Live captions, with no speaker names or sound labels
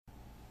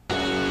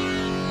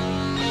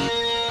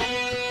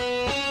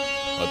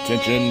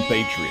Attention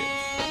Patriots,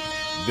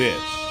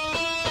 this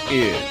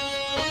is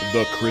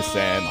the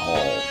KrisAnne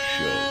Hall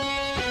Show.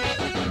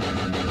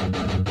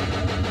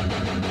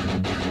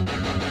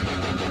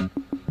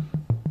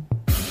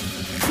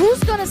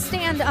 Who's gonna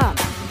stand up?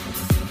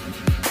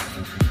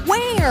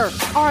 Where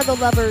are the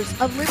lovers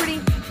of liberty?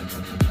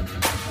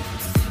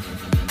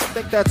 I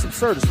think that's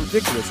absurd. It's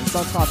ridiculous. It's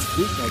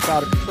unconstitutional. It's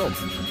out of control.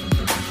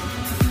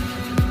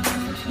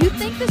 You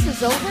think this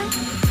is over?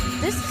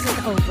 This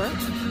isn't over.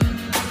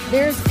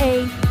 There's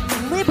a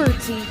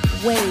liberty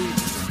wave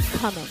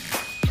coming.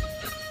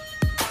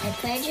 I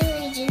pledge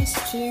allegiance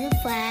to the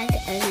flag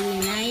of the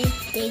United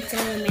States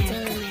of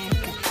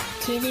America,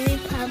 to the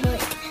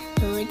republic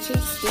for which it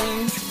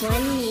stands,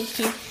 one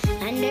nation,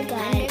 under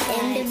God,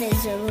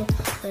 indivisible,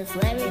 with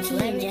liberty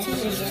and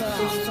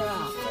justice for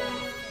all.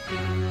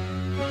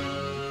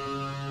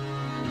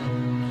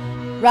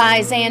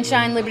 Rise and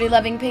shine,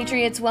 liberty-loving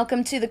patriots.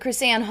 Welcome to the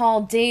KrisAnne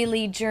Hall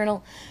Daily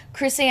Journal.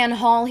 KrisAnne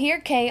Hall here,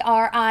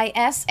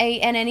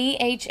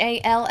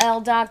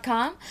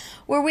 KrisAnnehall.com,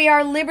 where we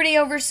are liberty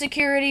over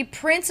security,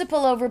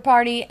 principle over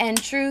party,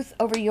 and truth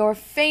over your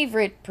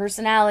favorite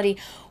personality.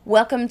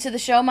 Welcome to the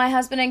show, my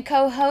husband and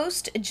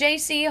co-host,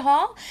 J.C.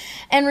 Hall.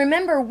 And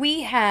remember,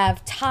 we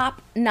have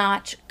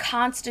top-notch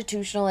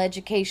constitutional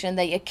education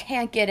that you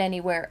can't get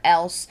anywhere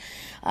else.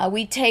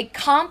 We take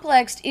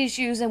complex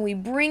issues and we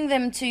bring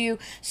them to you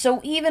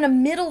so even a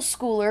middle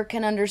schooler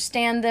can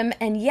understand them,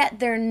 and yet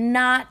they're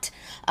not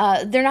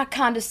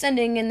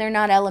condescending and they're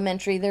not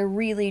elementary. They're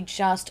really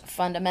just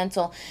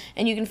fundamental.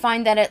 And you can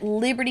find that at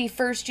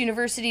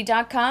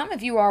libertyfirstuniversity.com.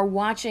 If you are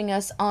watching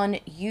us on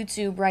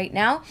YouTube right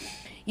now,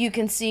 you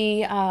can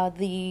see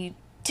the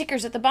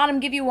tickers at the bottom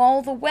give you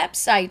all the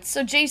websites.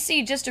 So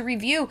JC, just to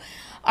review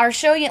our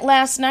show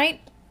last night,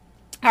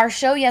 our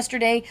show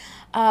yesterday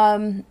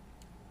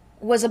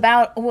was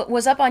up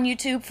on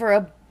YouTube for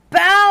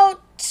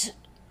about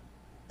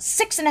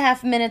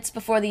 6.5 minutes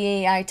before the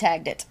AI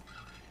tagged it.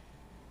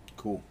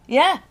 Cool.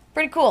 Yeah,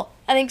 pretty cool.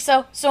 I think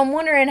so. So I'm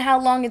wondering how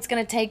long it's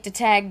going to take to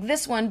tag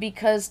this one,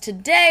 because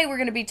today we're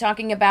going to be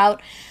talking about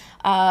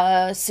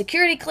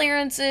security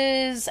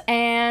clearances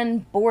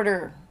and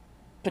border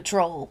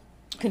patrol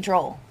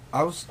control.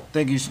 I was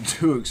thinking you should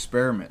do an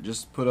experiment.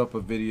 Just put up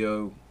a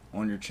video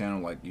on your channel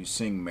like you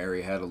sing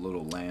Mary Had a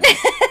Little Lamb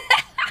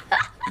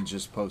and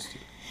just post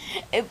it.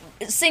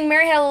 Sing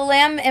Mary Had a Little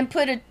Lamb and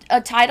put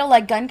a title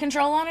like gun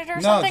control on it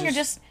or something?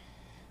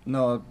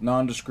 No,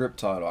 nondescript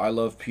title. I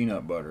love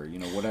peanut butter,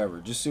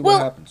 whatever. Just see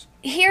what happens.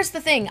 Here's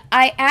the thing.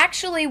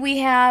 We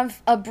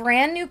have a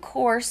brand new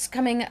course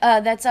coming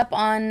that's up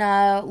on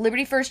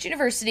Liberty First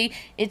University.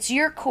 It's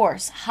your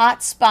course,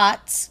 Hot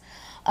Spots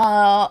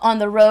on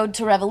the Road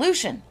to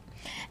Revolution.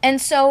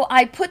 And so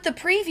I put the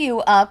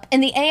preview up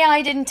and the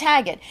AI didn't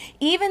tag it,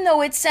 even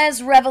though it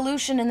says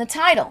Revolution in the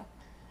title.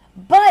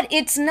 But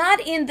it's not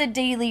in the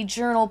Daily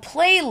Journal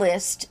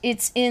playlist.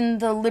 It's in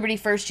the Liberty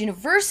First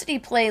University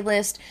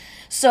playlist.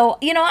 So,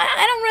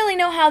 I don't really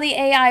know how the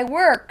AI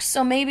works.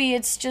 So maybe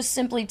it's just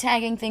simply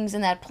tagging things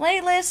in that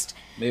playlist.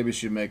 Maybe you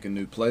should make a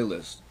new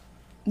playlist.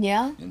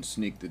 Yeah? And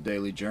sneak the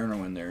Daily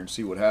Journal in there and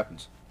see what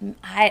happens.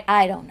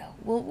 I don't know.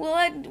 We'll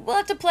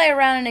have to play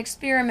around and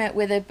experiment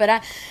with it.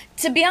 But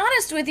to be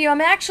honest with you, I'm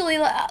actually,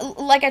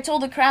 like I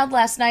told the crowd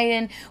last night,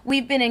 and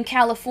we've been in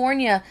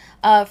California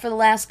for the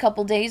last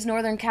couple days,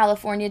 Northern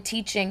California,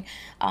 teaching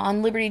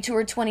on Liberty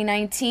Tour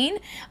 2019.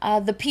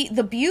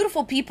 The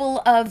beautiful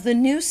people of the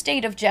new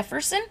state of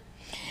Jefferson,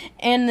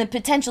 and the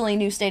potentially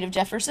new state of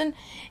Jefferson.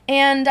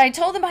 And I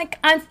told them I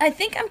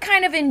think I'm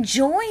kind of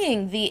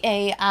enjoying the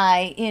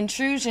AI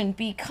intrusion,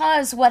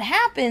 because what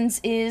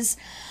happens is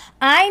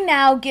I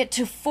now get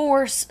to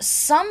force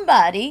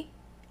somebody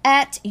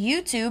at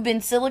YouTube in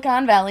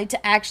Silicon Valley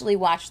to actually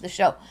watch the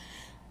show.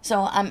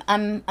 So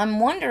I'm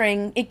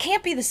wondering, it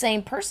can't be the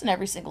same person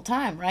every single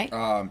time, right?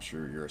 I'm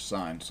sure you're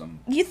assigned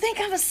some. You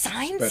think I'm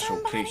assigned special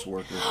somebody?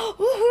 caseworker.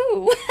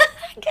 Woohoo!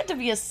 I get to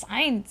be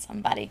assigned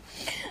somebody.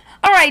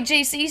 All right,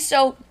 JC.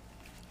 So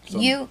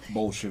Some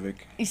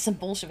Bolshevik.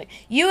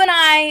 You and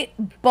I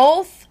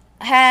both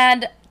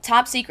had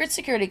top secret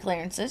security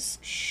clearances.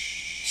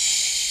 Shh.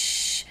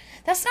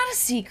 That's not a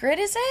secret,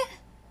 is it?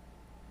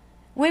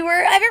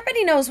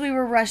 Everybody knows we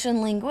were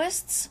Russian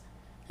linguists.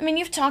 I mean,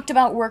 you've talked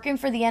about working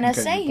for the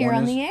NSA here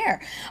on the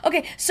air.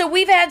 Okay, so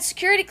we've had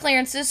security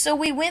clearances, so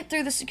we went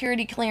through the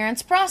security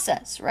clearance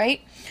process,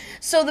 right?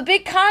 So the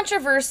big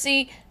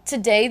controversy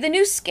today, the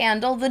new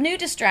scandal, the new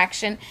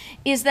distraction,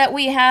 is that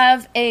we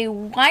have a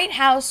White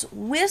House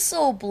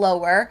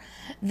whistleblower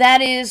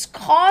that is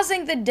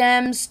causing the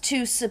Dems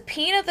to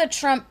subpoena the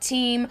Trump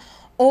team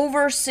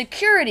over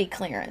security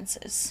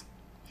clearances.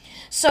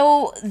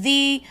 So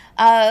this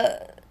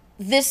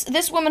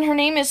woman, her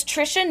name is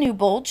Tricia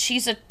Newbold.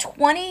 She's a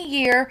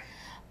 20-year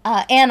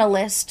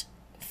analyst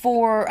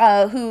for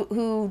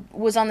who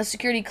was on the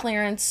security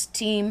clearance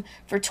team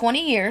for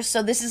 20 years.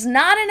 So this is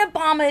not an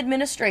Obama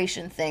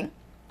administration thing,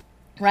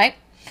 right?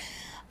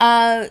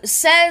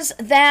 Says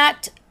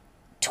that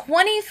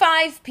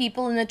 25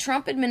 people in the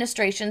Trump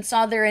administration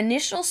saw their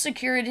initial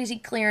security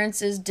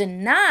clearances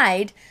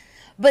denied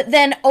but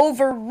then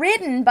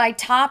overridden by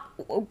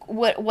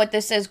what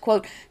this says,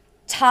 quote,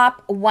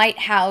 top White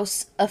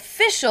House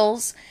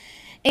officials.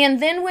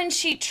 And then when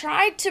she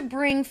tried to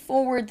bring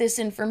forward this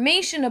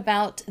information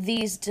about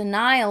these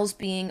denials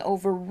being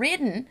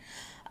overridden,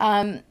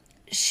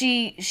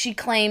 she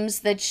claims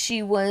that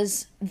she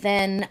was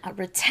then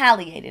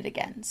retaliated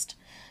against.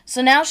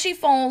 So now she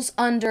falls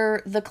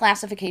under the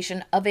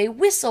classification of a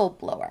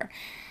whistleblower.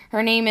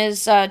 Her name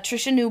is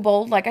Tricia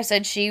Newbold. Like I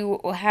said, she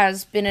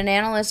has been an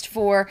analyst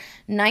for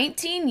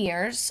 19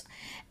 years.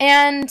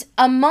 And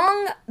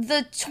among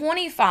the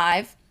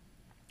 25,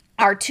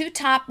 our two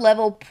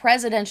top-level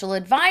presidential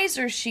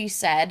advisors, she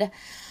said,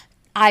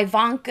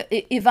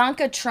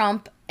 Ivanka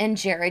Trump and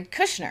Jared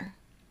Kushner.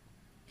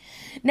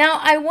 Now,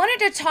 I wanted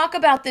to talk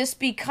about this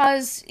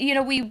because,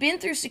 we've been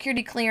through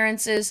security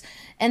clearances,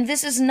 and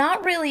this is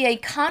not really a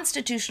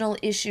constitutional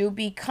issue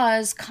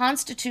because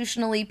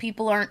constitutionally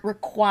people aren't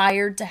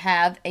required to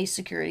have a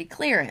security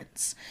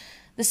clearance.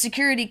 The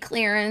security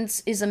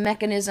clearance is a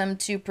mechanism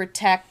to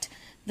protect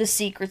the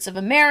secrets of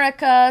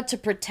America, to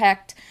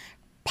protect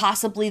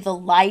possibly the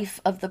life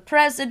of the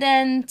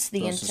president.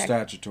 It's a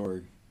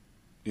statutory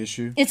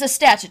issue? It's a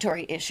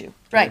statutory issue,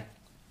 right.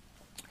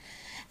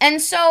 And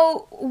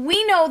so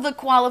we know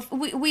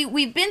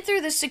we've been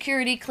through the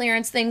security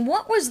clearance thing.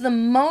 What was the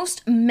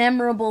most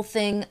memorable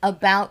thing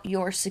about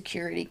your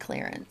security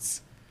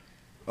clearance?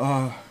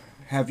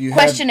 Have you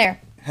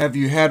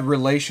had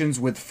relations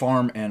with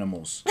farm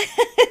animals?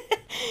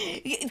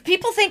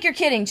 People think you're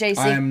kidding, JC.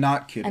 I am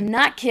not kidding. I'm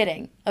not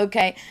kidding.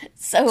 Okay.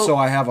 So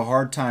I have a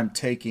hard time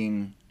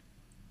taking,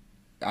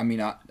 I'm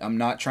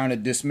not trying to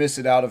dismiss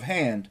it out of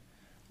hand,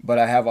 but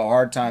I have a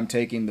hard time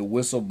taking the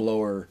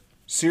whistleblower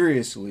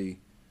seriously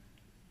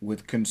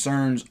with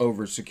concerns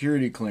over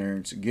security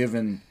clearance,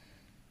 given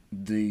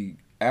the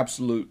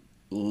absolute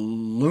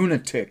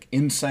lunatic,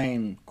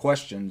 insane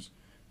questions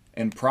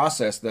and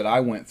process that I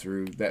went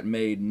through that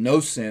made no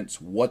sense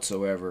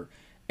whatsoever,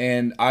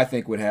 and I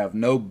think would have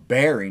no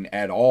bearing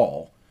at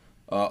all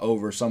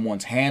over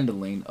someone's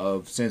handling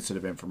of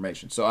sensitive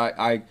information. So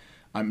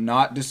I'm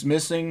not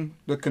dismissing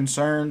the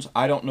concerns.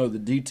 I don't know the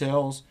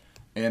details,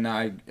 and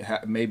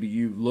maybe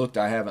you looked.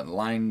 I haven't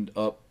lined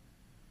up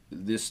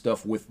this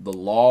stuff with the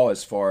law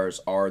as far as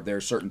are there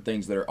certain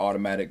things that are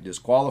automatic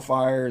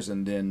disqualifiers,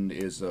 and then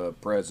is a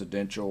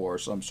presidential or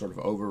some sort of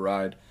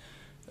override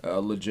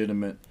a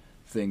legitimate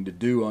thing to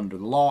do under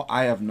the law.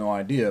 I have no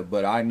idea,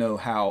 but I know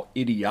how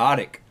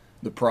idiotic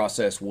the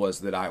process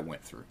was that I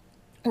went through.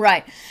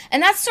 Right.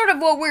 And that's sort of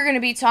what we're going to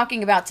be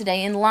talking about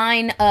today, in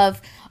line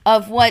of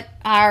what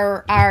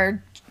our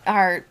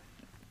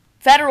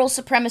federal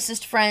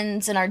supremacist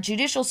friends and our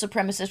judicial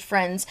supremacist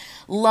friends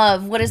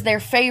love. What is their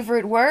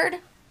favorite word?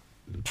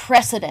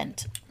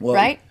 Precedent. Well,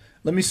 right?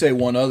 Let me say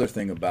one other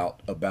thing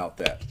about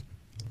that.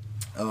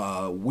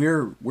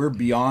 We're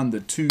beyond the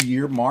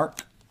 2-year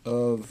mark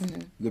of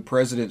the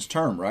president's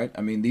term, right?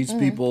 I mean, these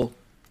people.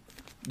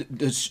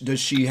 Does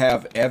she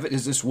have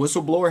Is this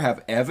whistleblower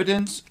have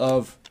evidence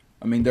of?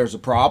 I mean, there's a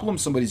problem.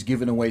 Somebody's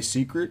giving away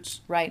secrets.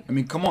 Right. I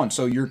mean, come on.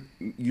 So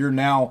you're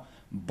now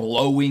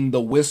blowing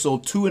the whistle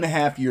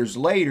 2.5 years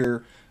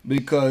later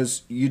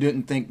because you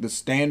didn't think the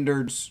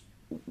standards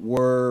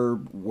were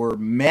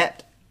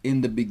met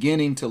in the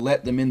beginning to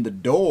let them in the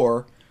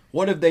door.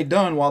 What have they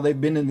done while they've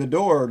been in the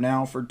door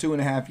now for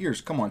 2.5 years?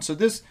 Come on. So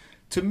this,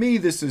 to me,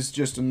 this is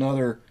just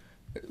another,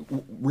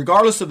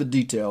 regardless of the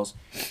details,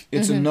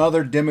 it's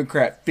another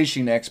Democrat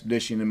fishing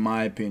expedition, in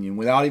my opinion,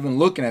 without even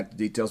looking at the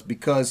details,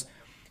 because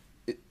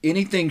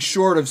anything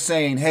short of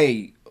saying,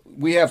 hey,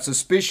 we have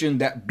suspicion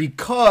that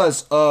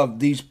because of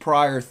these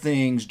prior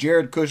things,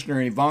 Jared Kushner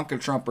and Ivanka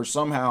Trump are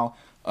somehow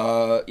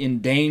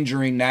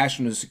endangering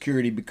national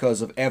security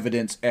because of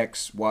evidence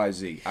X, Y,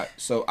 Z.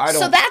 So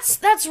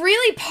that's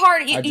really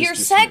part. You're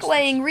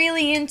segueing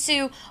really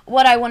into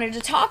what I wanted to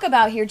talk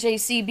about here,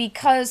 JC,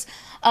 because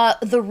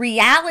the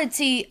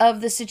reality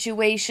of the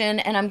situation,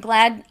 and I'm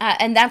glad,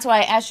 and that's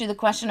why I asked you the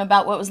question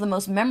about what was the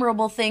most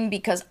memorable thing,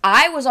 because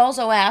I was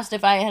also asked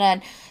if I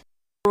had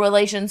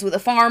relations with a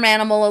farm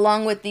animal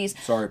along with these.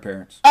 Sorry,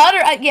 parents.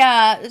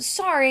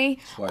 Sorry.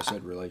 That's why I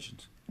said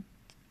relations.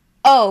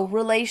 Oh,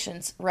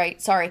 relations.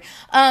 Right. Sorry.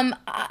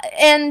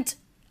 And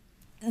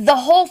the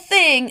whole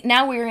thing,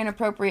 now we're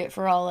inappropriate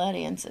for all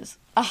audiences.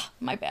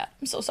 My bad.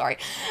 I'm so sorry.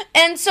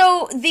 And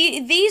so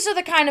these are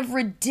the kind of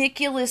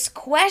ridiculous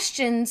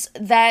questions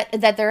that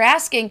they're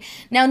asking.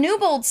 Now,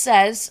 Newbold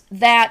says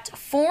that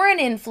foreign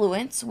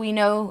influence, we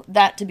know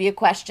that to be a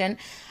question,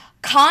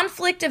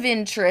 conflict of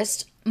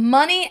interest,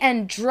 money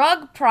and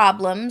drug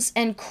problems,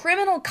 and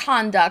criminal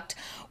conduct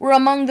were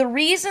among the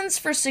reasons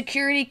for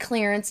security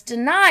clearance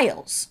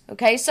denials.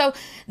 Okay, so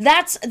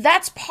that's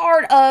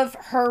part of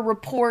her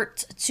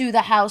report to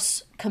the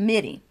House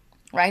committee,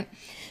 right?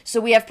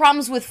 So we have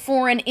problems with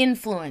foreign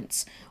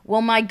influence.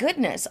 Well, my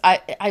goodness,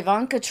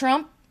 Ivanka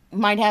Trump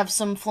might have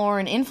some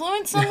foreign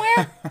influence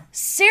somewhere?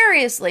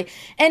 Seriously.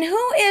 And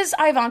who is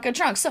Ivanka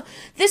Trump? So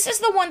this is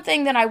the one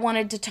thing that I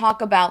wanted to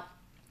talk about,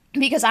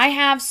 because I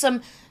have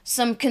some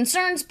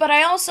concerns, but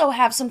I also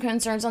have some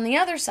concerns on the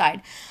other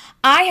side.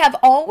 I have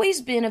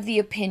always been of the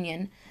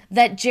opinion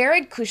that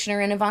Jared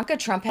Kushner and Ivanka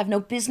Trump have no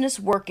business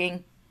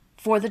working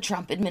for the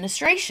Trump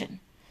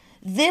administration.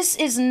 This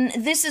is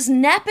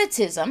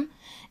nepotism,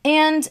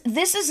 and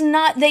this is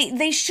not,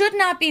 they should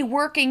not be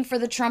working for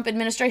the Trump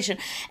administration.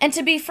 And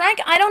to be frank,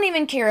 I don't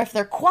even care if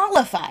they're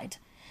qualified.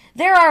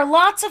 There are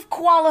lots of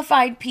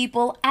qualified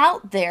people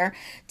out there.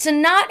 To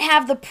not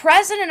have the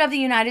President of the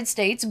United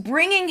States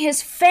bringing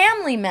his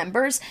family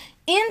members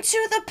into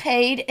the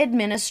paid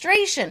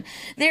administration.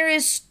 There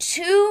is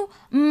too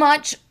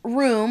much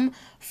room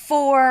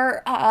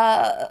for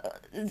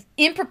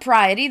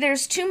impropriety.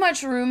 There's too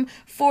much room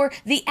for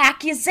the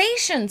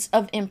accusations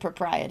of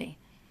impropriety.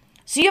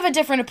 So you have a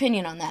different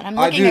opinion on that. I'm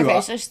looking at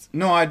your face.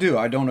 No, I do.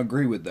 I don't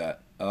agree with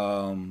that.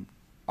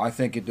 I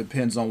think it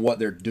depends on what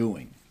they're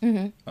doing.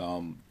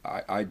 Mm-hmm.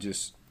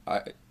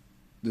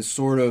 This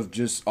sort of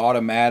just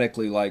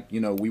automatically, like,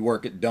 we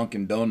work at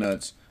Dunkin'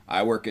 Donuts.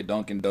 I work at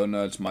Dunkin'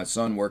 Donuts. My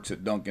son works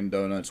at Dunkin'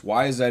 Donuts.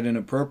 Why is that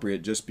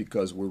inappropriate just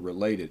because we're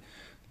related?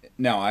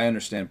 Now, I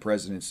understand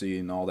presidency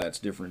and all that's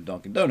different in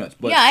Dunkin' Donuts.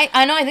 But, yeah,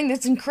 I know. I think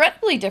that's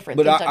incredibly different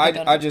than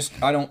Dunkin' Donuts.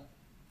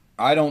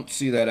 I don't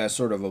see that as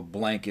sort of a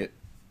blanket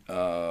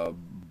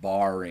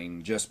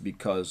barring just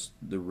because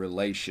the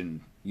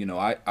relation.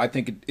 I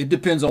think it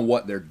depends on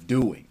what they're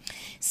doing.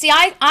 See,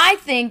 I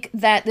think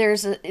that there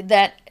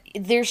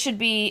should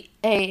be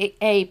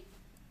a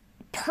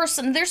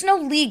person. There's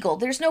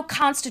no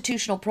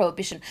constitutional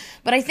prohibition,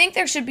 but I think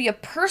there should be a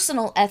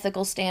personal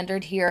ethical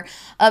standard here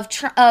of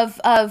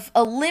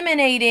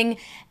eliminating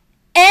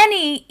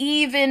any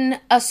even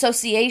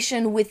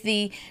association with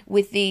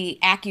the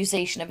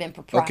accusation of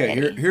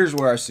impropriety. Okay, here's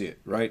where I see it.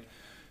 Right?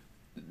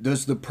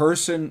 Is the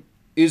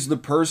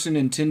person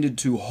intended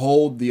to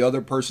hold the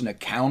other person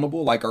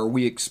accountable? Like,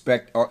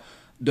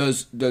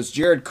 does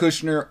Jared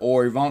Kushner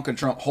or Ivanka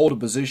Trump hold a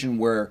position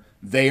where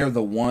they are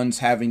the ones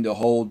having to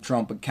hold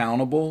Trump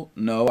accountable?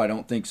 No, I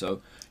don't think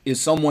so. Is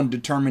someone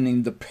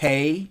determining the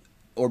pay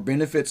or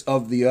benefits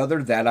of the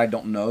other? That I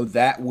don't know.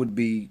 That would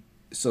be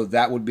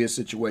a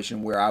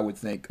situation where I would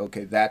think,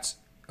 okay, that's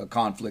a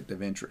conflict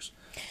of interest.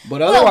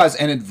 But otherwise,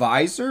 an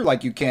advisor,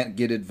 like, you can't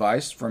get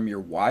advice from your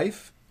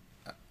wife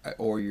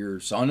or your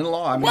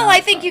son-in-law? I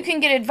think you can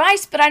get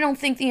advice, but I don't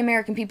think the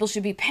American people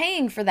should be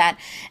paying for that.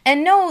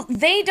 And no,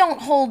 they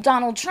don't hold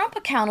Donald Trump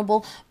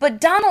accountable,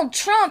 but Donald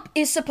Trump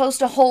is supposed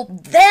to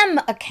hold them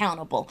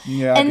accountable.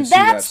 Yeah, and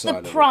that's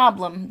the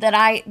problem that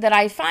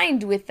I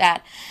find with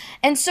that.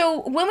 And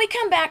so when we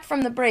come back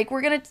from the break,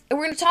 we're gonna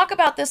talk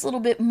about this a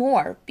little bit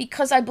more,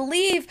 because I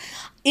believe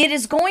it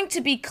is going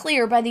to be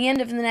clear by the end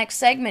of the next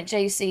segment,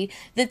 JC,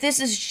 that this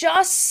is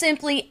just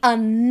simply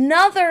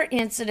another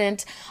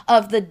incident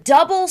of the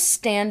double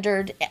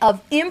standard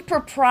of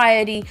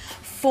impropriety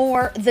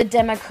for the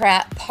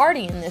Democrat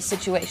Party in this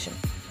situation.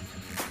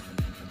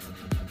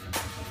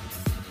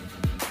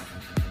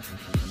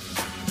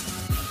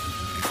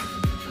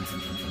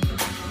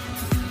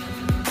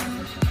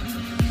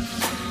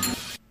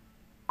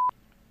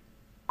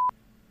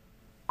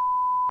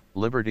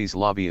 Liberty's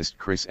lobbyist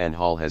KrisAnne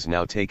Hall has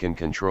now taken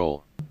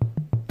control.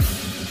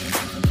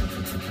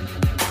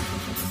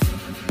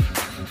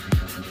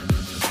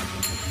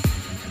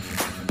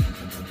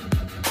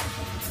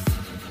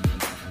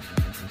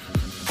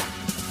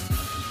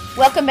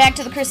 Welcome back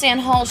to the KrisAnne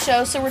Hall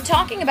Show. So we're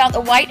talking about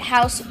the White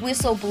House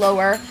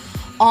whistleblower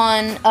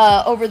on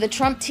over the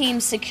Trump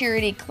team's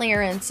security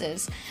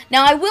clearances.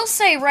 Now, I will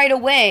say right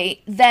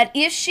away that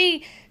if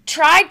she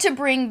tried to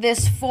bring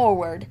this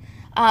forward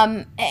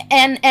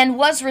and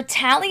was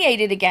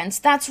retaliated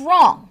against, that's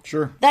wrong.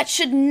 Sure. That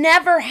should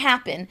never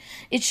happen.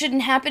 It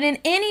shouldn't happen in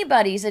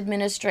anybody's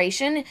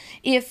administration.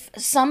 If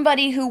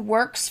somebody who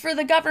works for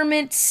the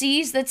government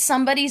sees that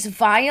somebody's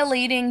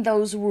violating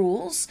those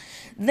rules,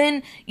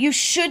 then you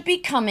should be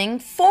coming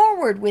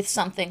forward with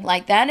something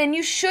like that, and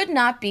you should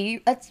not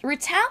be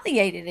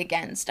retaliated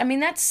against. I mean,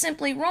 that's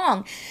simply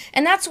wrong.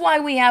 And that's why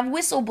we have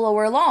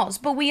whistleblower laws.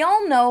 But we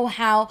all know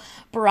how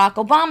Barack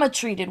Obama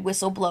treated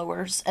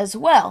whistleblowers as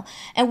well.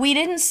 And we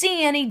didn't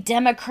see any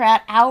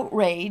Democrat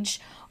outrage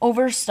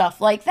over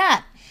stuff like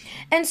that.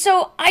 And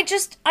so I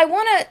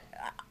want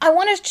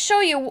to show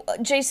you,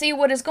 JC,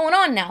 what is going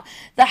on now.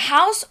 The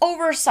House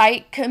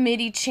Oversight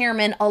Committee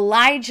Chairman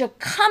Elijah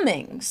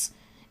Cummings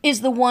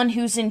is the one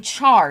who's in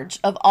charge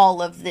of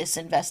all of this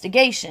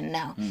investigation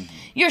now. Mm-hmm.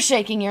 You're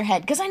shaking your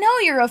head because I know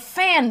you're a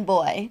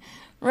fanboy,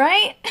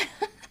 right?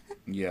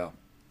 Yeah.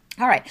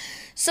 All right.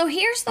 So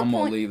here's the point. I'm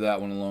going to leave that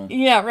one alone.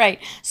 Yeah, right.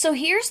 So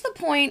here's the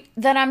point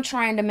that I'm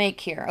trying to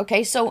make here.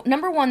 Okay. So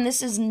number one,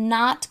 this is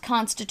not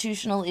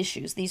constitutional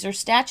issues. These are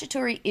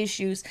statutory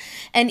issues.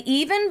 And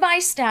even by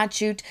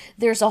statute,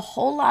 there's a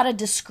whole lot of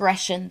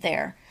discretion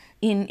there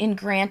in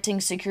granting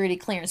security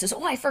clearances.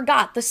 Oh, I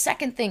forgot the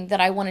second thing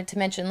that I wanted to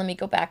mention. Let me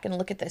go back and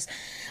look at this.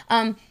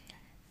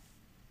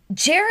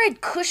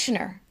 Jared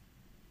Kushner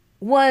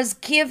was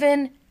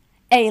given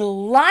a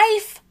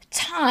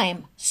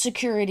lifetime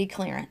security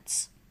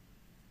clearance.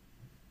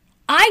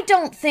 I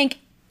don't think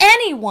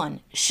anyone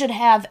should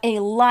have a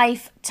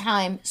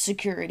lifetime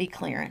security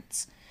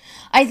clearance.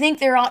 I think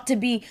there ought to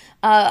be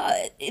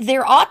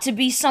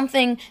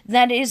something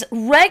that is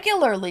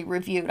regularly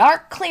reviewed. Our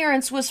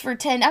clearance was for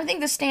 10. I think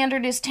the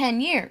standard is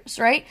 10 years,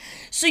 right?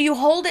 So you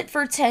hold it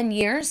for 10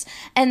 years,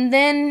 and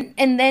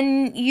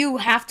then you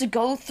have to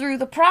go through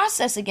the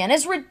process again.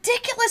 As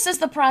ridiculous as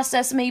the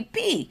process may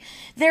be,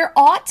 there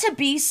ought to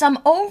be some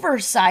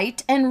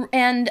oversight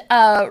and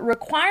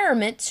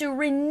requirement to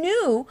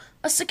renew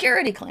a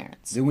security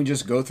clearance. Didn't we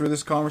just go through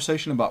this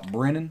conversation about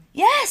Brennan?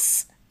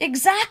 Yes,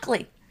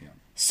 exactly.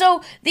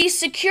 So these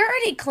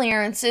security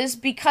clearances,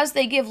 because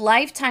they give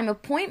lifetime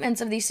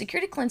appointments of these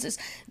security clearances,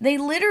 they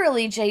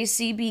literally,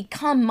 JC,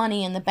 become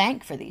money in the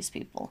bank for these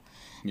people.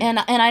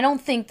 Yeah. And I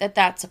don't think that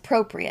that's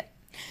appropriate.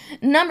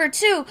 Number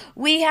two,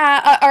 we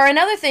have, or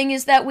another thing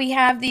is that we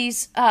have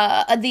these,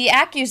 the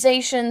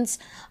accusations,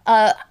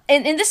 and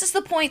this is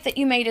the point that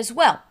you made as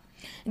well,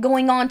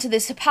 going on to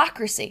this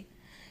hypocrisy.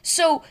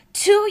 So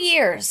 2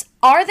 years,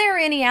 are there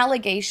any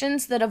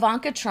allegations that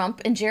Ivanka Trump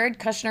and Jared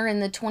Kushner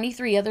and the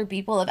 23 other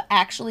people have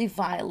actually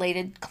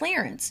violated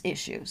clearance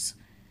issues?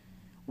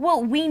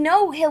 Well, we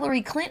know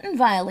Hillary Clinton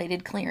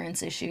violated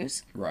clearance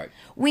issues. Right.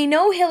 We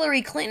know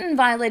Hillary Clinton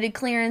violated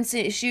clearance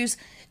issues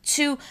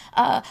to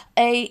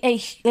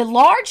a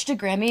large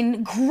degree. I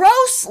mean,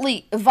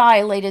 grossly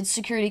violated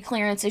security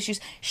clearance issues.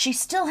 She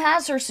still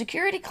has her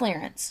security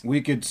clearance. We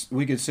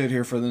could sit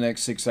here for the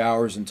next 6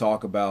 hours and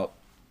talk about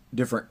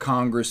different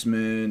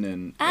congressmen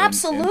and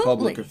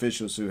public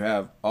officials who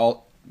have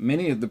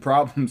many of the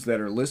problems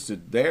that are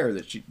listed there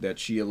that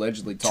she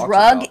allegedly talks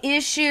about. Drug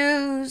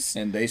issues.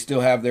 And they still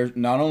have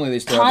not only they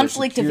still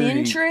conflict have their of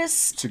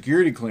interest,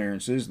 security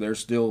clearances, they're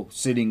still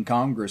sitting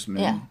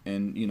congressmen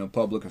and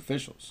public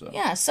officials. So.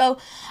 Yeah, so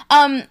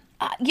I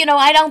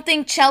don't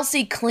think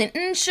Chelsea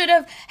Clinton should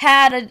have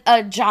had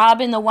a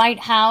job in the White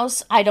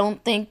House. I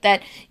don't think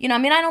that, I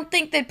don't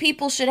think that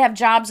people should have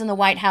jobs in the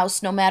White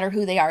House no matter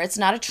who they are. It's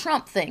not a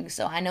Trump thing.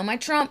 So I know my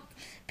Trump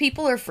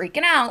people are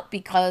freaking out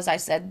because I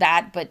said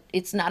that, but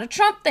it's not a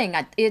Trump thing.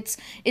 It's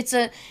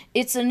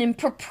an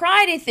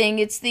impropriety thing.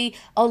 It's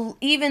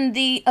even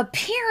the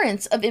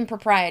appearance of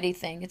impropriety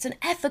thing. It's an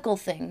ethical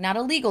thing, not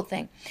a legal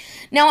thing.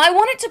 Now, I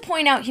wanted to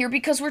point out here,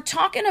 because we're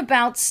talking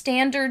about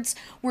standards,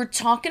 we're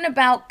talking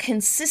about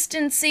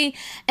consistency,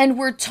 and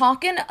we're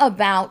talking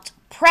about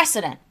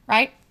precedent,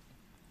 right?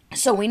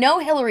 So we know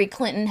Hillary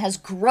Clinton has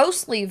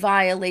grossly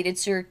violated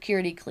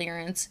security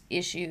clearance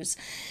issues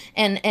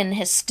and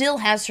still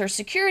has her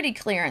security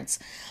clearance.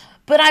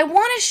 But I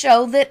want to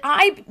show that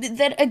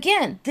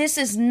again, this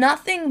is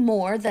nothing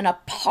more than a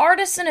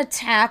partisan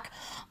attack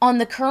on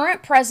the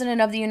current president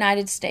of the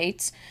United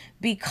States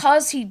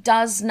because he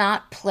does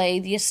not play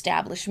the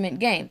establishment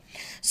game.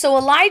 So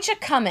Elijah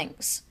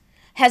Cummings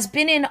has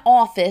been in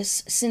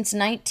office since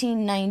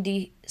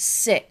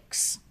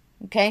 1996,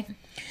 okay?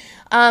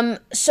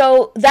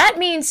 So that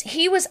means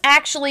he was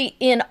actually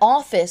in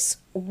office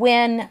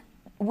when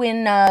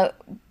Bill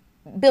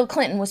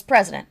Clinton was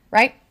president,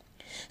 right?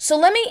 So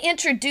let me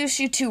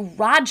introduce you to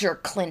Roger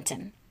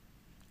Clinton.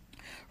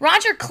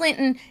 Roger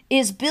Clinton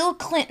is Bill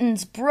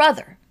Clinton's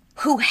brother,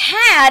 who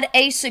had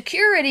a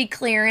security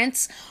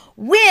clearance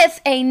with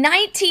a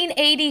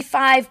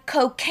 1985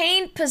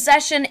 cocaine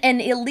possession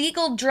and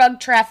illegal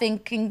drug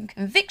trafficking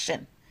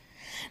conviction.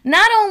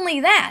 Not only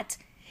that,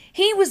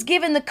 he was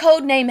given the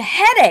code name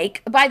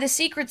Headache by the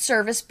Secret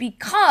Service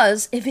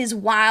because of his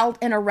wild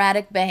and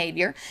erratic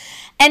behavior.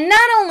 And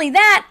not only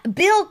that,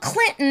 Bill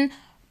Clinton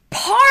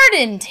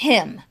pardoned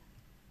him.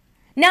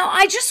 Now,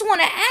 I just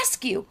want to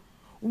ask you,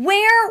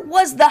 where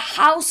was the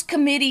House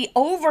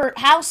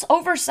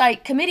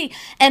Oversight Committee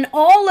and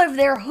all of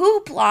their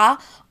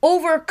hoopla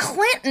over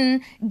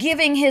Clinton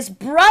giving his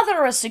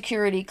brother a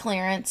security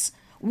clearance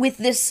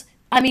with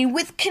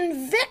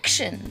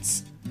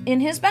convictions in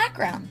his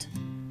background?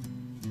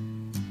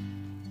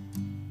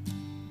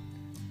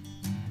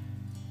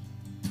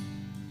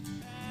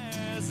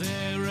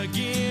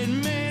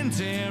 Arrogant men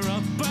tear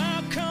up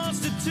our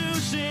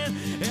Constitution,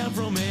 and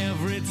from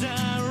every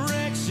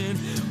direction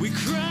we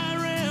cry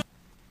around.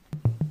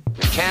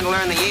 You can't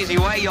learn the easy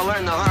way, you'll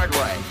learn the hard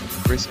way.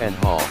 KrisAnne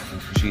Hall,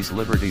 she's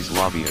Liberty's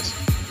lobbyist.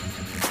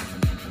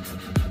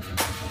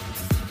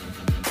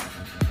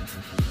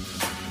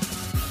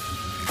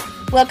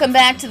 Welcome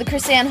back to the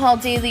KrisAnne Hall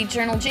Daily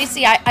Journal.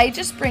 JC, I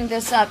just bring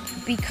this up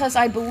because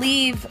I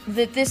believe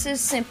that this is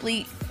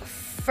simply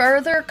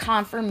further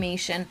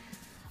confirmation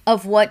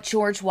of what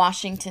George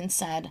Washington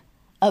said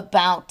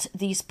about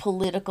these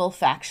political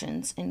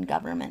factions in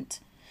government.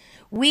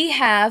 We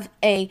have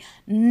a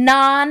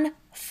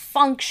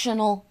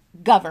non-functional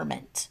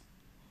government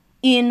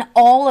in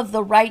all of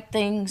the right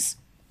things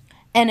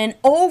and an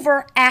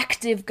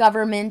overactive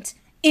government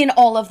in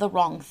all of the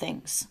wrong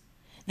things.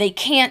 They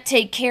can't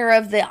take care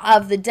of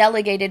the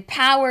delegated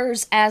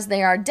powers as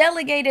they are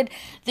delegated.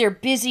 They're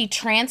busy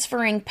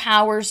transferring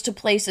powers to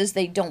places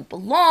they don't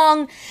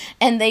belong,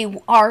 and they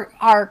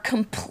are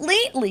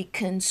completely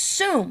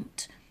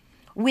consumed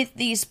with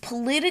these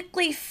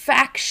politically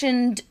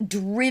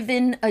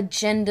faction-driven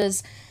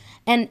agendas.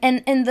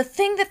 And the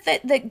thing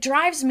that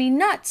drives me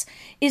nuts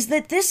is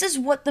that this is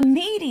what the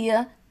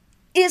media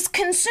is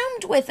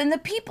consumed with, and the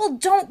people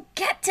don't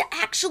get to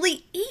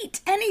actually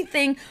eat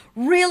anything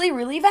really,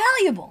 really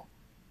valuable.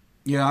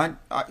 Yeah,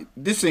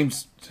 this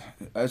seems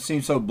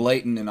so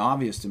blatant and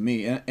obvious to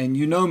me. And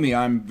you know me,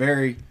 I'm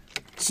very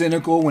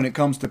cynical when it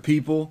comes to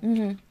people.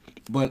 Mm-hmm.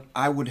 But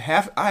I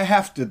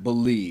have to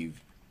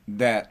believe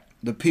that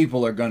the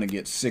people are going to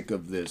get sick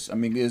of this. I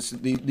mean, it's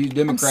these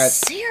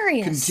Democrats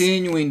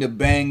continuing to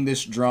bang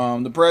this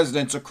drum. The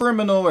president's a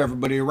criminal.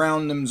 Everybody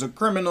around him's a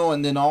criminal.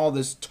 And then all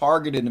this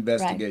targeted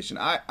investigation.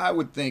 Right. I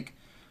would think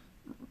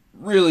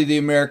really the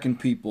American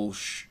people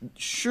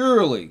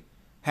surely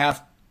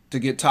have to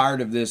get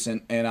tired of this.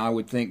 And I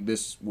would think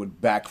this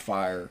would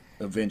backfire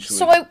eventually.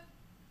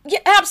 Yeah,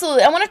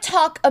 absolutely. I want to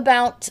talk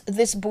about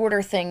this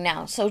border thing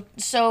now.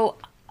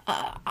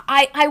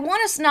 I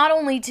want us not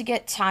only to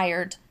get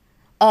tired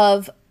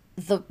of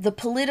the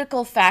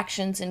political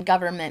factions in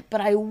government, but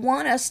I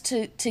want us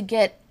to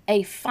get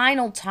a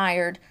final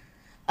tired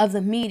of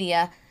the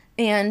media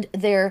and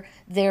their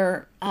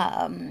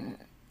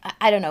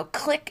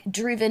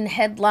click-driven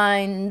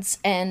headlines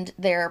and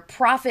their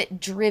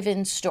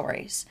profit-driven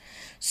stories.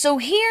 So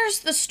here's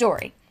the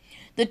story.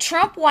 The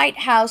Trump White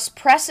House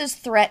presses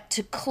threat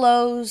to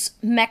close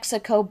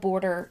Mexico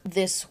border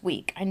this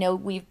week. I know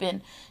we've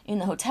been in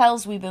the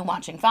hotels, we've been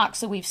watching Fox,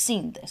 so we've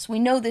seen this. We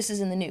know this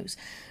is in the news.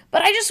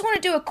 But I just want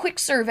to do a quick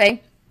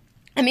survey.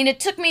 I mean, it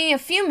took me a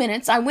few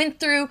minutes. I went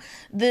through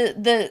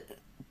the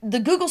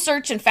Google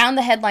search and found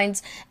the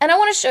headlines, and I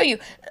want to show you.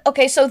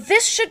 Okay, so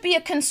this should be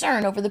a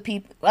concern over the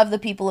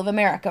people of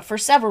America for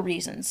several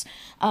reasons.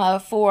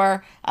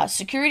 For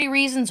security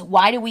reasons,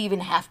 why do we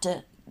even have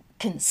to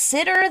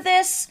consider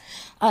this?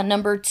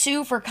 Number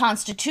two, for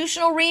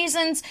constitutional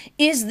reasons,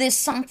 is this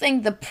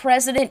something the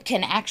president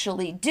can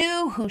actually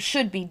do? Who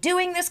should be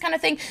doing this kind of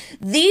thing?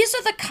 These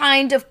are the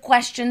kind of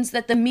questions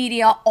that the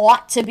media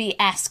ought to be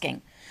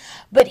asking.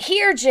 But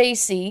here,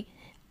 JC,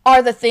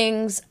 are the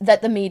things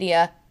that the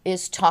media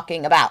is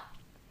talking about.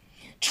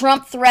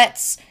 Trump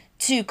threats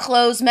to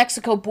close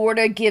Mexico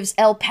border gives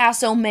El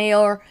Paso's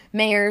mayor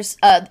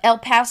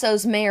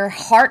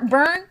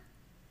heartburn,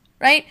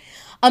 right?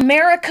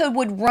 America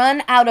would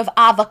run out of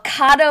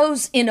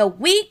avocados in a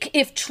week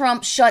if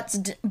Trump shuts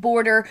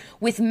border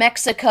with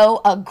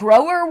Mexico, a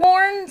grower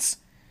warns.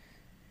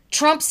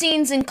 Trump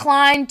seems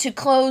inclined to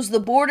close the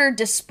border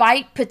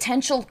despite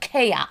potential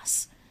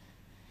chaos.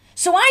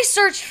 So I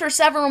searched for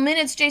several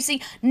minutes,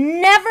 JC.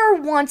 Never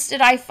once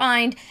did I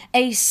find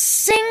a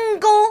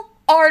single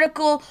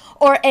article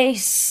or a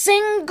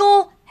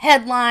single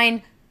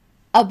headline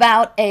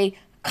about a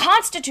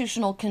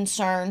constitutional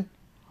concern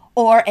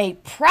or a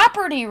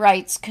property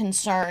rights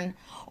concern,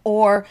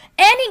 or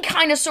any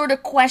kind of sort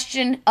of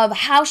question of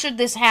how should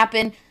this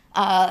happen,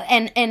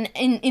 and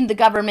in the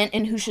government,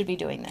 and who should be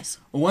doing this.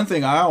 Well, one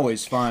thing I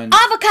always find...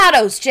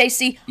 Avocados,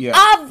 JC. Yeah.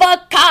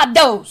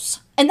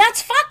 Avocados. And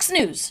that's Fox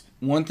News.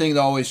 One thing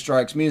that always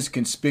strikes me as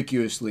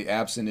conspicuously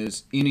absent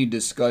is any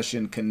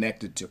discussion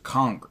connected to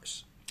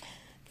Congress.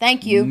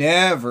 Thank you.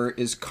 Never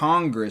is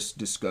Congress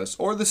discussed,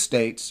 or the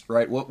states,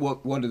 right?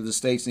 What do the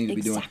states need to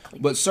be doing?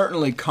 But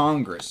certainly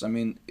Congress. I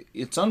mean,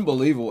 it's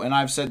unbelievable, and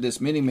I've said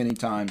this many, many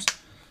times.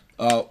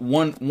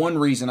 One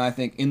reason I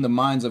think in the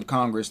minds of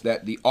Congress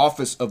that the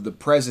office of the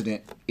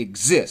president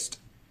exists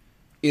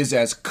is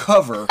as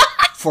cover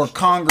for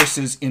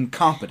Congress's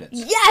incompetence.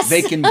 Yes!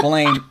 They can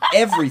blame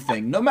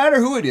everything, no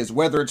matter who it is,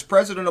 whether it's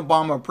President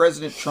Obama,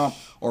 President Trump,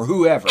 or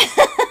whoever.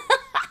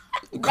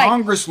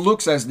 Congress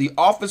looks as the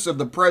office of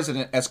the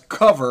president as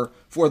cover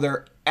for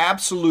their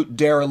absolute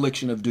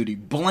dereliction of duty.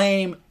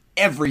 Blame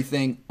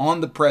everything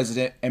on the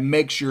president and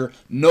make sure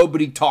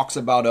nobody talks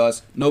about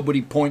us, nobody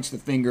points the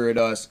finger at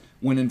us,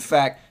 when in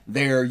fact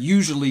they're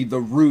usually the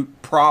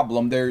root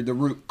problem, they're the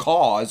root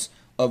cause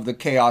of the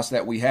chaos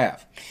that we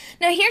have.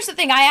 Now here's the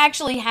thing, I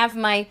actually have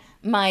my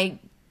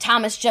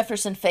Thomas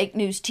Jefferson fake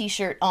news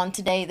t-shirt on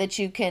today that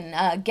you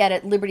can get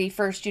at Liberty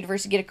First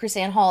University. Get a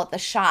KrisAnne Hall at the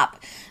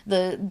shop.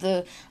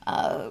 The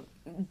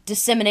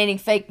disseminating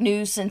fake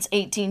news since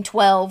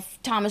 1812,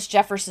 Thomas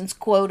Jefferson's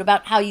quote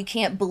about how you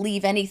can't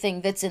believe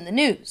anything that's in the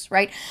news,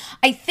 right?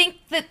 I think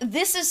that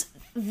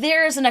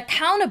there's an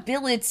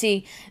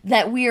accountability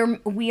that we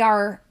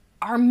are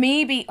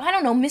maybe, I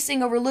don't know,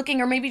 missing,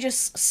 overlooking, or maybe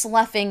just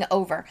sloughing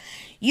over.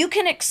 You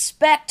can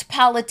expect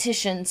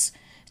politicians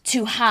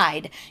to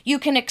hide. You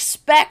can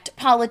expect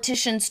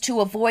politicians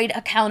to avoid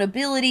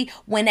accountability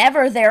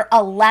whenever they're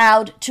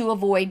allowed to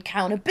avoid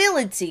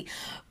accountability.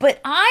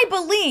 But I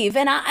believe,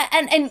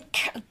 and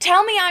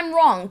tell me I'm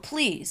wrong,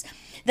 please,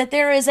 that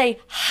there is a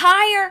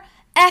higher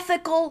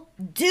ethical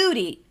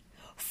duty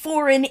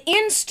for an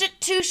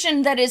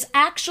institution that is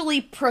actually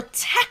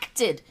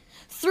protected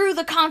through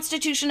the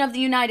Constitution of the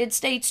United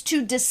States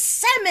to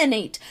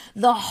disseminate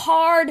the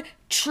hard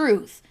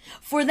truth,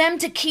 for them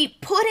to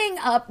keep putting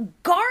up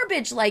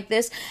garbage like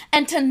this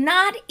and to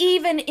not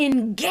even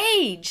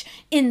engage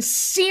in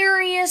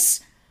serious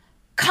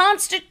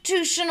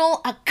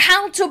constitutional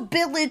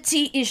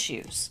accountability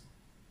issues.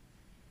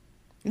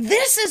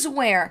 This is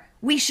where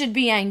we should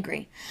be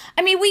angry.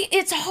 I mean,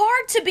 it's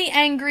hard to be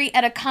angry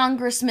at a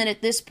congressman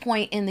at this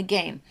point in the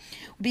game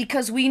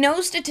because we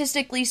know,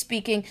 statistically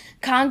speaking,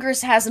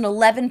 Congress has an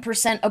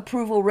 11%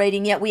 approval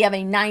rating, yet we have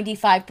a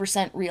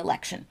 95%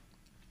 reelection.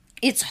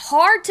 It's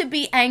hard to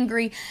be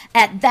angry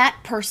at that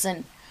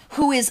person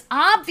who is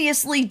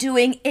obviously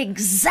doing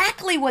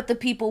exactly what the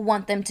people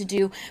want them to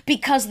do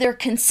because they're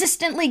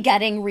consistently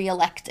getting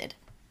reelected.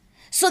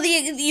 So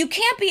you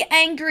can't be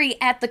angry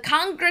at the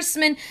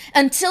congressman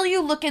until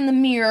you look in the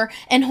mirror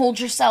and hold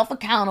yourself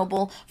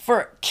accountable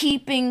for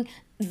keeping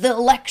the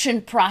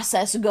election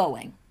process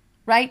going,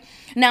 right?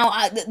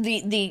 Now,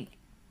 the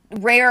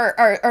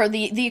rare or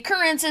the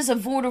occurrences of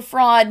voter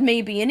fraud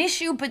may be an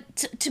issue, but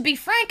to be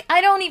frank,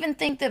 I don't even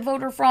think that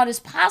voter fraud is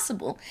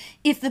possible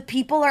if the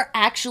people are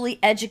actually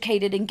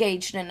educated,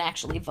 engaged, and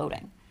actually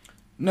voting.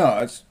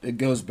 No, it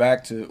goes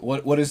back to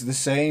what is the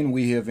saying?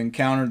 We have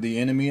encountered the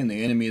enemy, and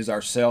the enemy is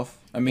ourself.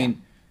 I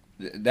mean,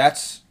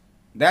 that's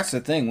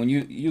the thing. When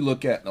you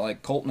look at,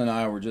 like, Colton and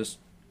I were just,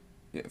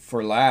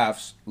 for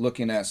laughs,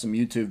 looking at some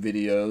YouTube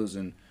videos,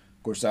 and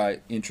of course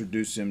I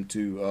introduced him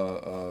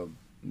to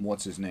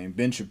what's his name?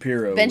 Ben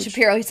Shapiro.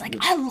 Shapiro. He's like,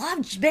 I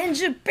love Ben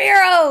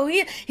Shapiro.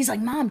 He's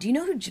like, Mom, do you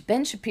know who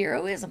Ben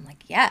Shapiro is? I'm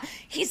like, yeah.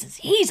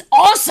 He's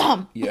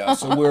awesome. Yeah.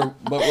 So we're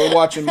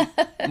watching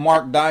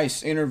Mark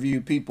Dice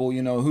interview people.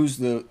 You know, who's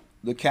the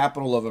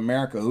capital of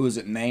America? Who is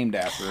it named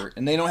after?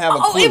 And they don't have a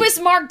clue. It was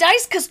Mark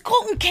Dice, because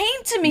Colton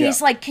came to me. Yeah.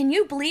 He's like, can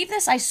you believe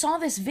this? I saw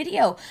this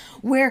video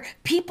where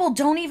people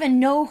don't even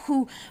know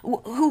who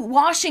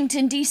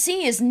Washington,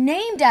 D.C. is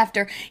named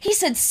after. He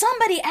said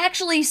somebody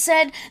actually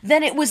said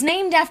that it was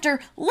named after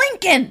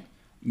Lincoln.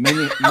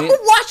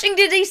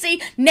 Washington,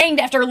 D.C., named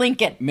after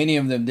Lincoln. Many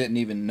of them didn't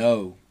even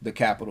know the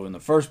capital in the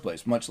first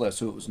place, much less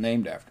who it was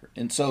named after.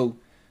 And so,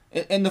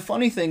 and the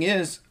funny thing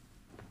is,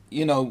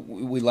 you know,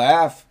 we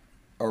laugh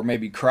or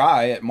maybe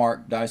cry at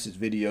Mark Dice's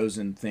videos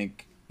and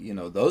think, you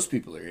know, those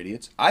people are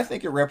idiots. I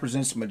think it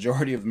represents the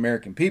majority of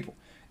American people.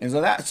 And so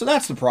that's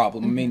the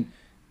problem. Mm-hmm. I mean,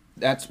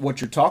 that's what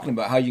you're talking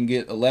about, how you can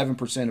get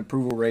 11%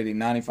 approval rating,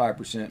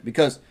 95%.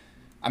 Because,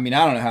 I mean,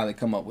 I don't know how they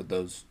come up with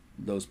those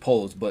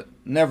polls, but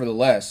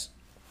nevertheless,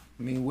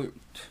 I mean,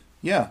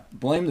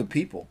 blame the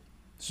people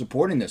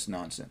supporting this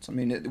nonsense. I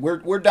mean,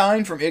 we're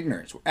dying from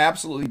ignorance. We're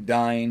absolutely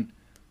dying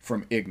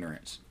from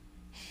ignorance.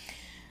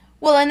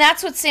 Well, and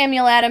that's what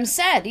Samuel Adams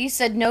said. He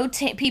said, no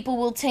people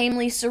will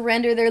tamely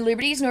surrender their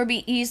liberties nor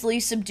be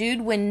easily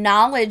subdued when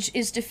knowledge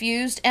is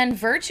diffused and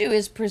virtue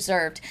is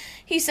preserved.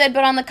 He said,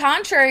 but on the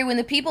contrary, when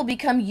the people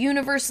become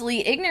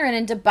universally ignorant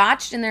and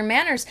debauched in their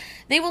manners,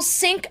 they will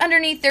sink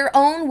underneath their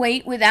own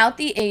weight without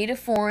the aid of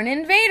foreign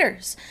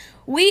invaders.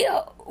 We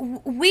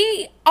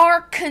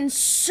are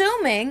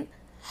consuming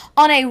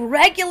on a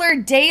regular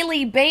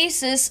daily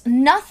basis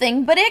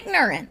nothing but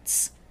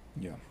ignorance.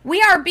 Yeah.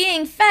 We are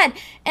being fed.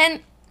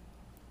 And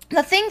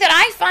the thing that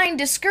I find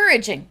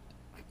discouraging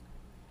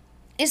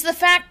is the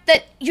fact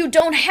that you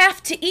don't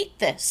have to eat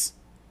this.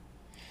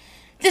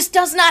 This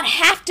does not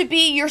have to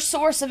be your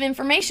source of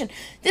information.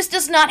 This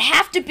does not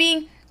have to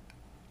be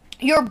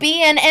your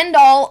be and end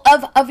all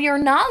of your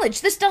knowledge.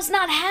 This does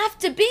not have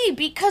to be,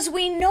 because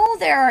we know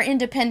there are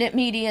independent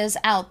medias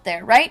out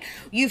there, right?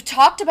 You've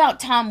talked about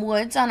Tom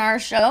Woods on our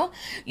show.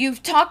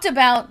 You've talked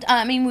about,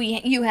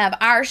 you have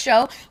our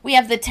show. We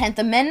have the 10th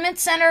Amendment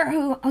Center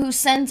who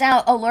sends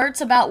out alerts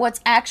about what's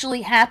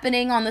actually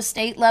happening on the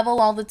state level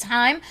all the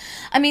time.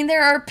 I mean,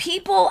 there are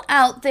people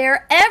out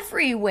there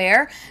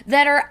everywhere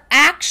that are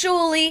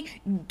actually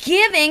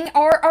giving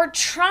or are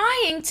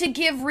trying to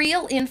give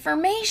real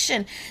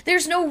information.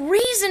 There's no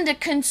reason to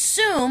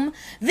consume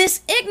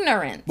this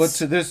ignorance. But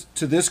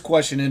to this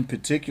question in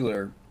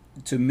particular,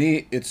 to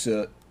me, it's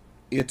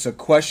a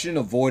question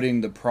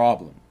avoiding the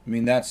problem. I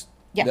mean, that's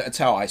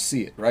how I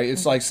see it, right?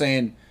 It's like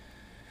saying,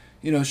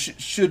 you know,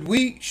 should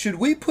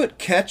we put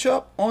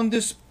ketchup on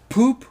this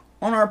poop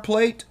on our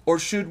plate, or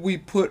should we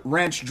put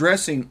ranch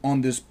dressing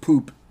on this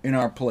poop in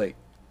our plate?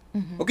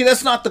 Mm-hmm. Okay,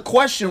 that's not the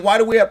question. Why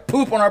do we have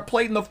poop on our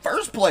plate in the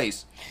first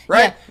place,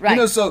 right? Yeah, right. You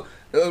know, so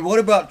what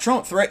about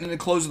Trump threatening to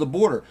close the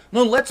border?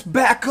 No, let's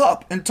back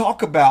up and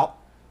talk about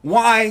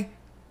why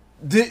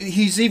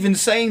he's even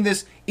saying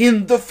this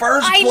in the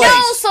first place. I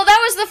know, so that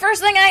was the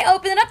first thing I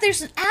opened up.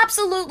 There's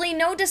absolutely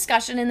no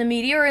discussion in the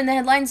media or in the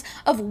headlines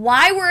of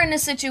why we're in a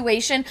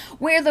situation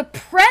where the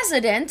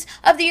president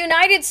of the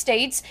United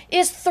States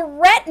is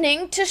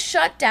threatening to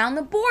shut down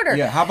the border.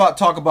 Yeah, how about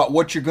talk about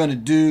what you're going to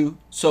do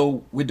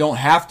so we don't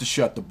have to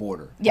shut the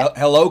border? Yep.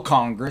 Hello,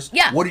 Congress.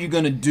 Yeah. What are you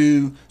going to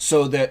do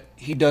so that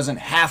he doesn't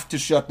have to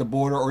shut the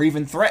border or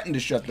even threaten to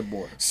shut the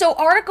border? So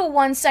Article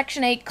 1,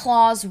 Section 8,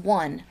 Clause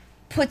 1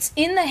 puts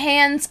in the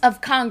hands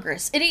of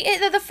Congress.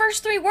 The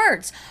first three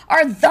words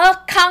are the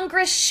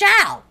Congress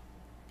shall.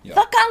 Yeah.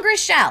 The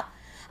Congress shall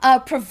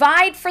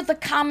provide for the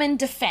common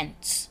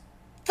defense.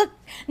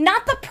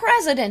 not the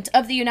President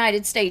of the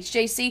United States,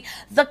 JC.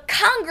 The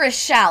Congress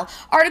shall.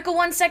 Article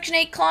 1, Section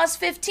 8, Clause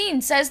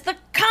 15 says the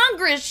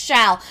Congress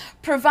shall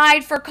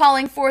provide for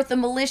calling forth the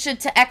militia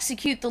to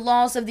execute the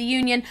laws of the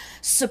Union,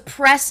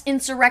 suppress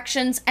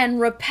insurrections, and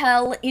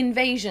repel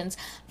invasions.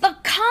 The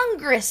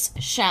Congress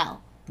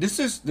shall.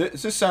 This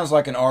sounds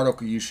like an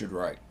article you should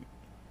write.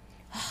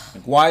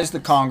 Like, why is the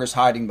Congress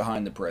hiding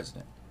behind the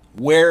president?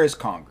 Where is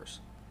Congress?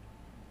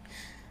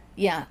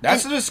 Yeah.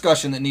 That's a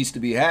discussion that needs to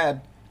be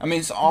had. I mean,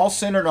 it's all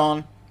centered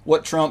on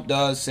what Trump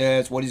does,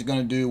 says, what he's going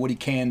to do, what he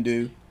can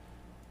do.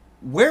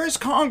 Where is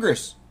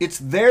Congress? It's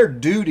their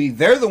duty.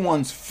 They're the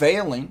ones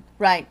failing.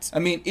 Right. I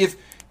mean, if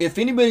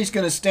anybody's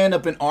going to stand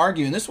up and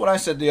argue, and this is what I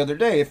said the other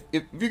day, if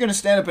you're going to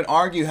stand up and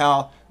argue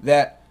how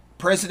that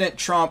President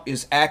Trump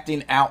is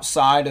acting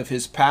outside of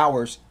his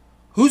powers,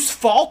 whose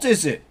fault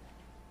is it?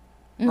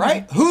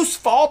 Right? Whose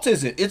fault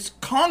is it? It's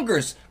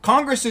Congress.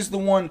 Congress is the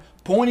one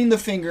pointing the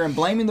finger and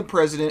blaming the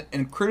president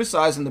and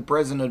criticizing the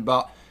president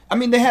about. I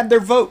mean, they had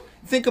their vote.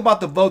 Think about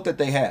the vote that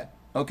they had.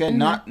 Okay,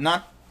 not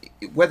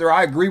whether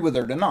I agree with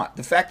it or not.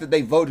 The fact that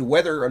they voted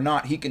whether or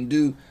not he can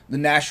do the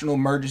national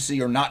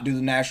emergency or not do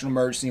the national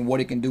emergency and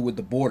what he can do with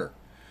the border.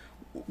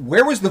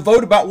 Where was the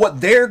vote about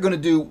what they're going to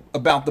do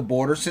about the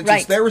border, since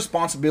it's their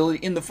responsibility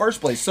in the first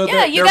place? So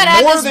yeah, you got to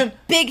have this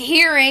big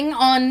hearing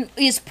on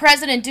is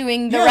president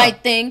doing the right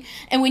thing,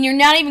 and when you're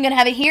not even going to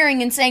have a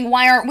hearing and saying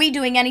why aren't we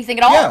doing anything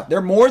at all? Yeah,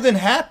 they're more than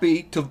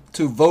happy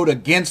to vote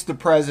against the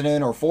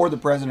president or for the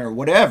president or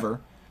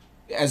whatever,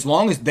 as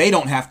long as they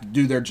don't have to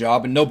do their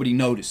job and nobody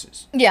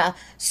notices. Yeah.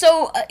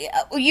 So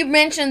you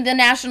mentioned the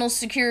National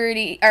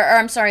Security, or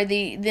I'm sorry,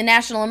 the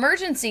National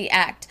Emergency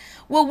Act.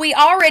 Well, we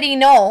already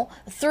know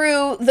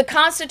through the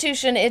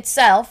Constitution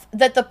itself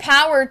that the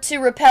power to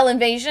repel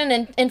invasion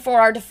and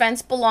for our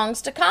defense belongs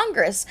to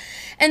Congress.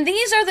 And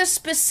these are the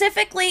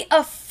specifically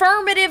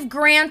affirmative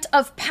grant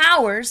of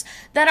powers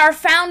that our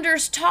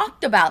founders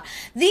talked about.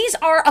 These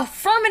are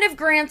affirmative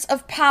grants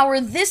of power.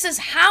 This is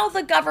how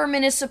the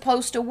government is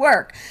supposed to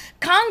work.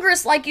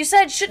 Congress, like you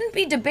said, shouldn't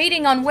be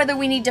debating on whether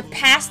we need to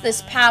pass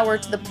this power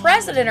to the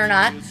president or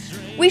not.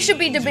 We should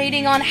be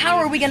debating on how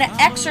are we going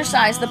to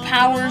exercise the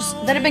powers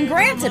that have been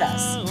granted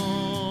us.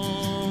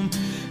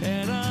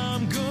 And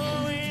I'm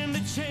going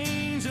to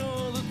change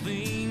all the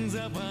things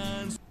I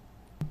find.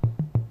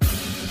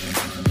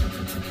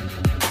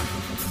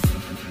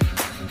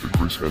 The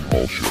Chris and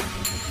Hall Show.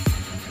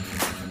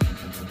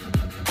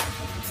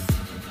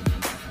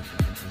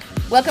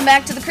 Welcome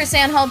back to the Chris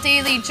Ann Hall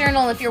Daily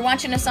Journal. If you're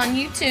watching us on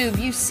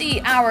YouTube, you see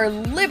our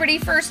Liberty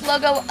First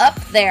logo up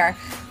there.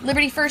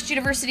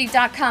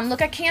 LibertyFirstUniversity.com.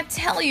 Look, I can't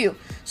tell you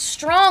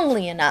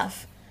strongly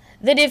enough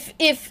that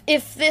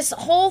if this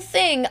whole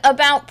thing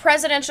about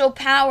presidential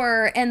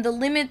power and the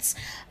limits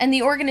and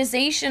the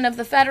organization of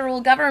the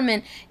federal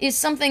government is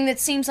something that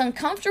seems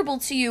uncomfortable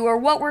to you, or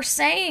what we're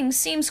saying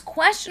seems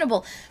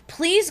questionable,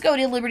 please go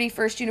to Liberty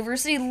First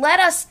University. Let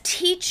us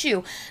teach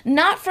you,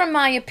 not from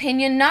my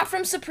opinion, not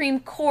from Supreme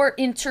Court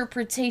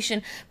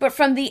interpretation, but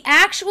from the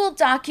actual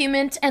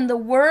document and the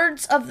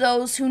words of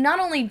those who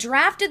not only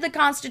drafted the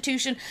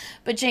Constitution,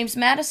 but James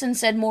Madison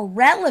said more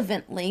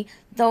relevantly,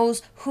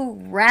 those who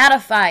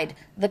ratified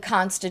the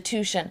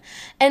Constitution.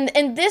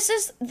 And this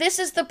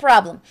is the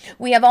problem.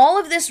 We have all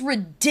of this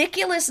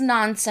ridiculous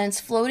nonsense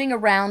floating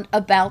around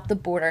about the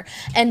border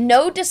and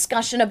no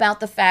discussion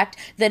about the fact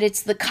that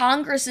it's the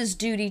Congress's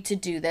duty to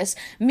do this.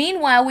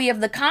 Meanwhile, we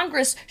have the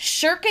Congress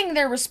shirking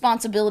their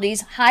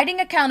responsibilities, hiding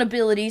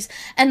accountabilities,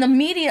 and the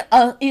media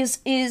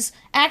is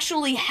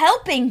actually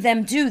helping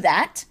them do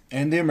that.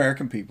 And the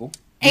American people.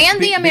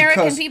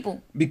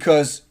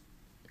 Because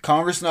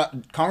Congress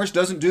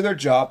doesn't do their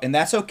job, and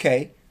that's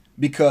okay,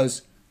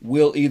 because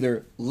we'll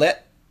either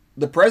let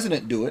the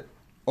president do it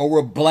or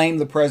we'll blame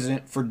the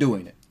president for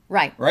doing it.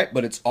 Right. Right?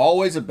 But it's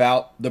always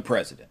about the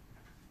president.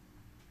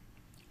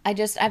 I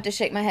have to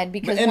shake my head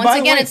because once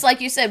again, it's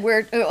like you said,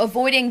 we're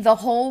avoiding the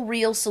whole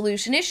real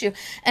solution issue.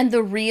 And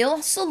the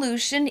real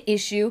solution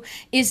issue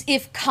is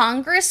if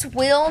Congress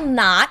will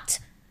not,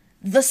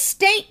 the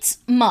states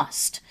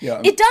must.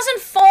 Yeah. It doesn't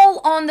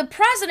fall on the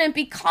president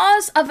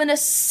because of an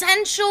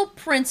essential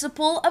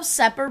principle of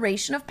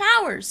separation of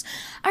powers.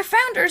 Our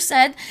founders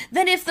said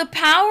that if the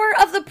power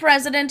of the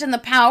president and the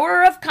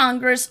power of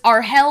Congress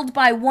are held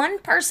by one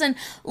person,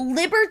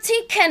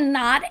 liberty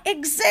cannot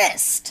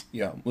exist.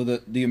 Yeah, well,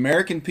 the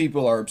American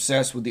people are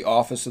obsessed with the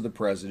office of the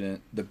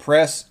president. The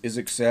press is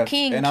obsessed.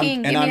 King,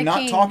 I'm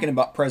not talking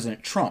about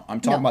President Trump.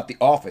 I'm talking about the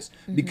office.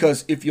 Mm-hmm.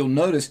 Because if you'll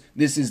notice,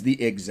 this is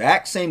the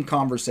exact same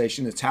conversation.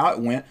 That's how it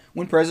went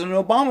when President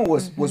Obama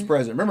was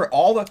president. Remember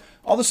all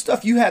the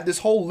stuff, you had this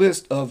whole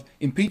list of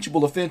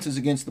impeachable offenses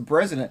against the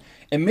president,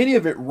 and many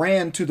of it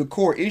ran to the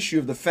core issue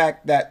of the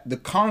fact that the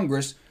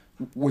Congress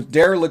was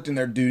derelict in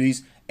their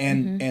duties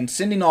and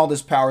sending all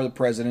this power to the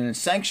president and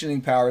sanctioning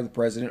power to the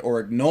president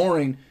or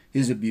ignoring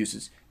his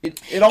abuses.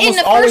 It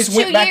almost always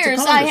went back to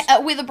Congress.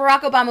 With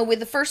Barack Obama, with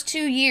the first 2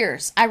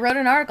 years, I wrote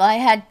an article. I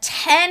had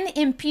 10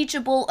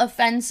 impeachable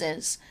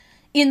offenses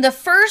in the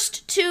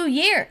first 2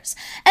 years.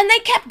 And they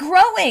kept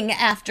growing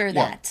after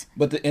that.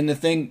 But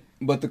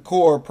the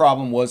core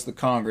problem was the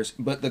Congress.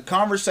 But the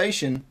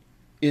conversation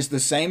is the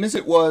same as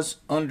it was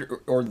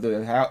under, or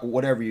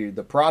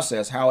the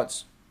process, how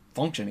it's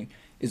functioning,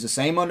 is the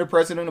same under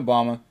President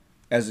Obama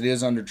as it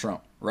is under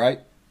Trump,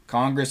 right?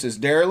 Congress is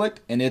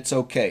derelict, and it's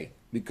okay.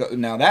 Because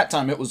now that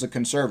time it was a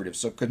conservative.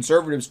 So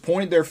conservatives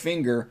pointed their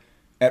finger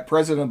at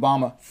President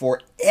Obama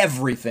for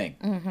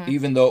everything,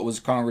 even though it was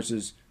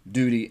Congress's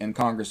duty and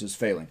Congress is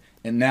failing.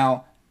 And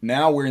now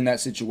we're in that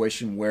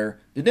situation where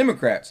the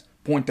Democrats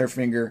point their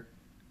finger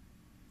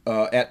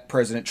at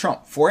President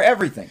Trump for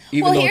everything.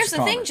 Even though here's it's the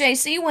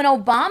Congress. thing, JC. When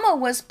Obama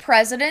was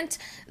president,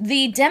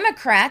 the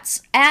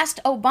Democrats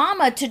asked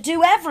Obama to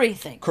do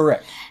everything.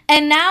 Correct.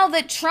 And now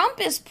that Trump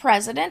is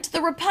president,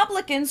 the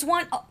Republicans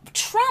want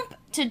Trump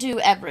to do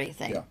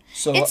everything. Yeah.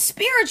 So it's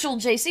spiritual,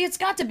 JC. It's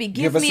got to be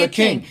give us me a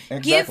king.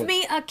 Exactly. Give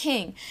me a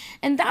king.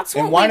 And that's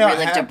what And why we not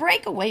really have to have-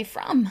 break away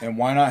from. And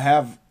why not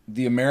have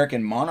the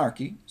American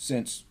monarchy,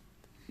 since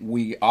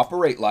we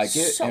operate like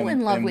it, So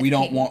in love and with we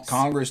don't kings. want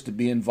Congress to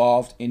be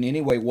involved in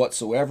any way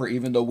whatsoever,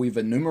 even though we've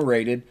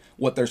enumerated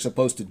what they're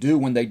supposed to do.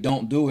 When they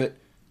don't do it,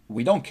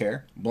 we don't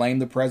care. Blame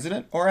the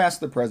president or ask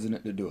the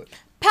president to do it.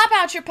 Pop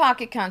out your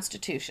pocket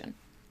constitution.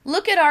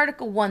 Look at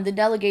Article 1, the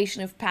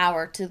delegation of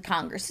power to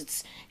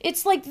Congress.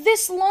 It's like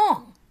this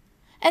long.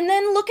 And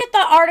then look at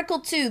the Article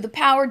 2, the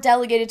power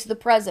delegated to the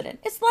president.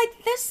 It's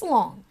like this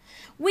long.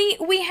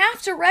 We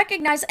have to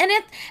recognize,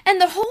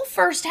 and the whole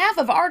first half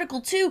of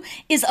Article 2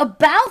 is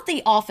about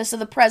the office of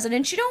the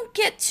president. You don't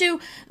get to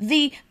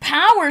the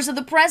powers of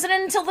the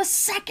president until the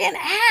second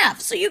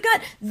half. So you got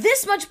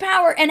this much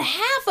power, and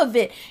half of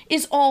it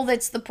is all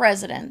that's the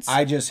president's.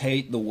 I just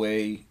hate the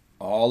way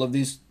all of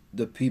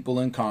the people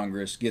in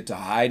Congress get to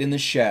hide in the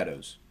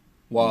shadows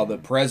while the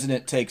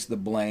president takes the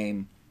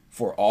blame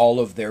for all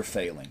of their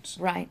failings.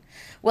 Right.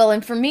 Well,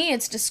 and for me,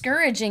 it's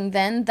discouraging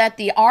then that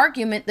the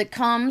argument that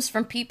comes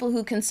from people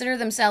who consider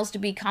themselves to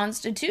be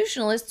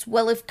constitutionalists,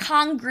 well, if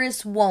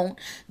Congress won't,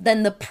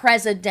 then the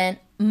president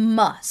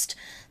must.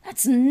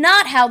 That's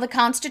not how the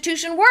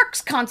Constitution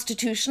works,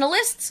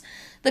 constitutionalists.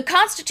 The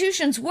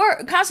Constitution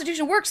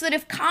works that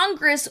if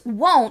Congress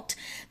won't,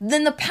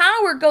 then the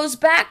power goes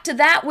back to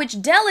that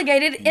which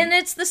delegated, and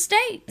it's the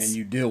states. And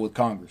you deal with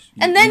Congress.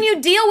 And then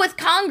you deal with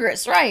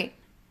Congress, right?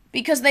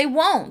 Because they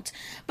won't.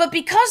 But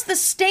because the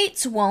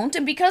states won't,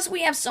 and because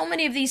we have so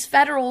many of these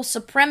federal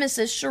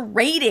supremacists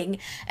charading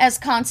as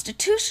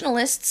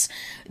constitutionalists,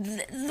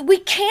 we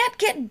can't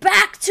get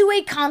back to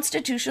a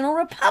constitutional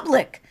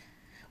republic.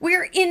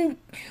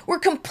 We're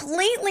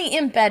completely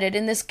embedded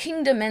in this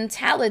kingdom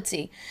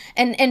mentality,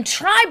 and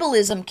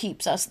tribalism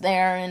keeps us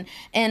there,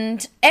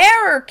 and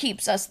error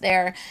keeps us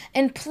there.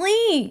 And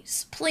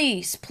please,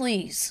 please,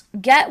 please,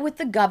 get with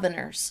the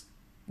governors.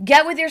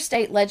 Get with your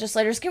state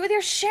legislators, get with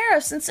your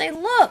sheriffs and say,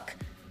 look,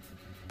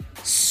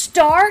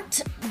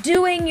 start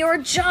doing your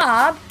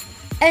job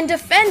and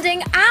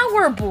defending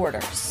our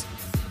borders.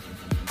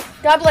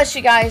 God bless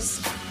you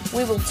guys.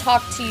 We will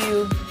talk to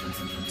you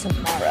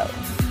tomorrow.